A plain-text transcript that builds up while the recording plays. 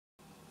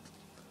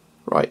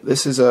Right,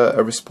 this is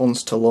a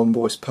response to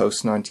Longboy's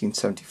post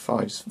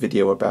 1975's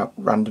video about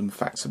random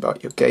facts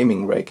about your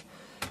gaming rig,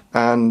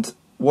 and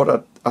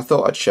what I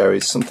thought I'd share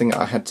is something that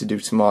I had to do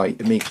to my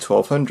Amiga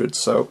 1200.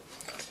 So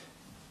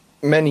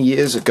many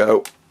years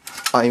ago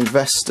I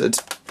invested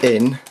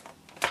in,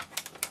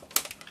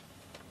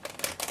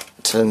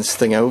 turn this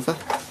thing over,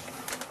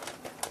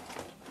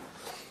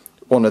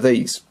 one of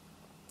these,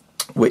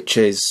 which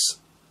is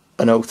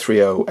an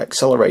 030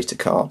 accelerator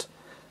card,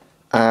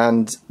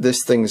 and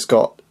this thing's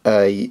got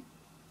a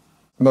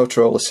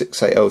Motorola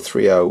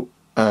 68030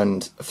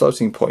 and a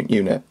floating point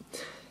unit,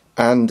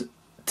 and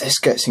this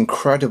gets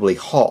incredibly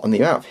hot, and the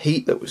amount of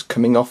heat that was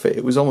coming off it,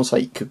 it was almost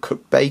like you could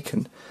cook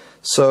bacon.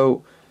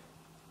 So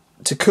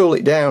to cool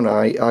it down,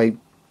 I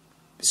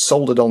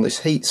soldered on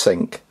this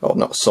heatsink, or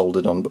not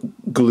soldered on,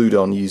 but glued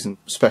on using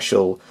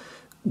special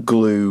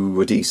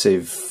glue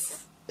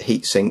adhesive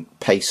heatsink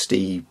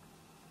pasty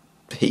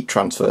heat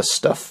transfer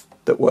stuff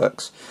that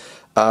works.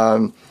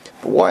 But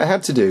what I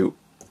had to do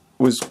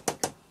was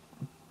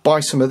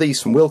buy some of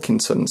these from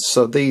Wilkinson's.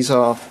 So these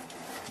are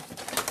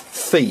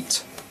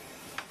feet,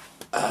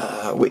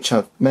 which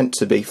are meant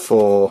to be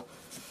for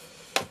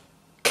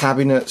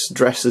cabinets,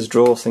 dressers,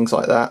 drawers, things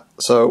like that.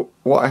 So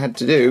what I had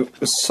to do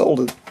was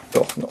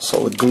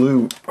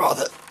glue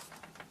rather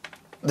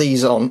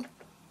these on.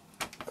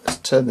 Let's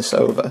turn this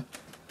over,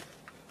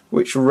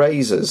 which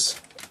raises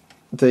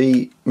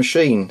the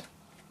machine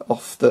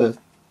off the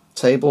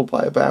table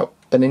by about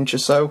an inch or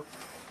so,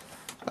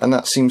 and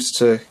that seems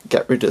to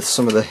get rid of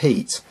some of the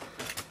heat.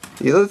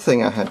 The other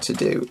thing I had to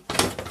do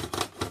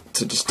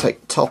to just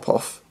take the top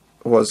off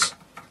was,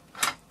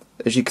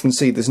 as you can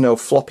see, there's no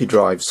floppy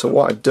drive, so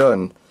what I've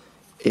done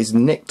is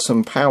nicked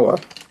some power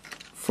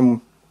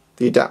from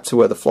the adapter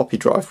where the floppy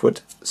drive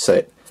would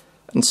sit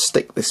and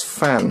stick this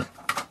fan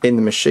in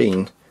the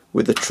machine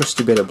with a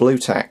trusty bit of blue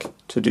tack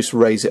to just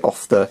raise it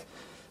off the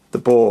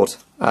board,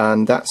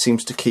 and that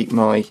seems to keep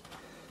my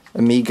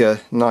Amiga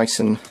nice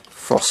and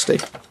frosty.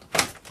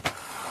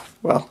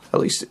 Well, at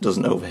least it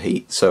doesn't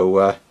overheat,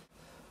 so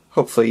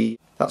hopefully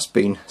that's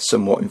been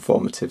somewhat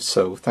informative,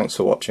 so thanks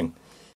for watching.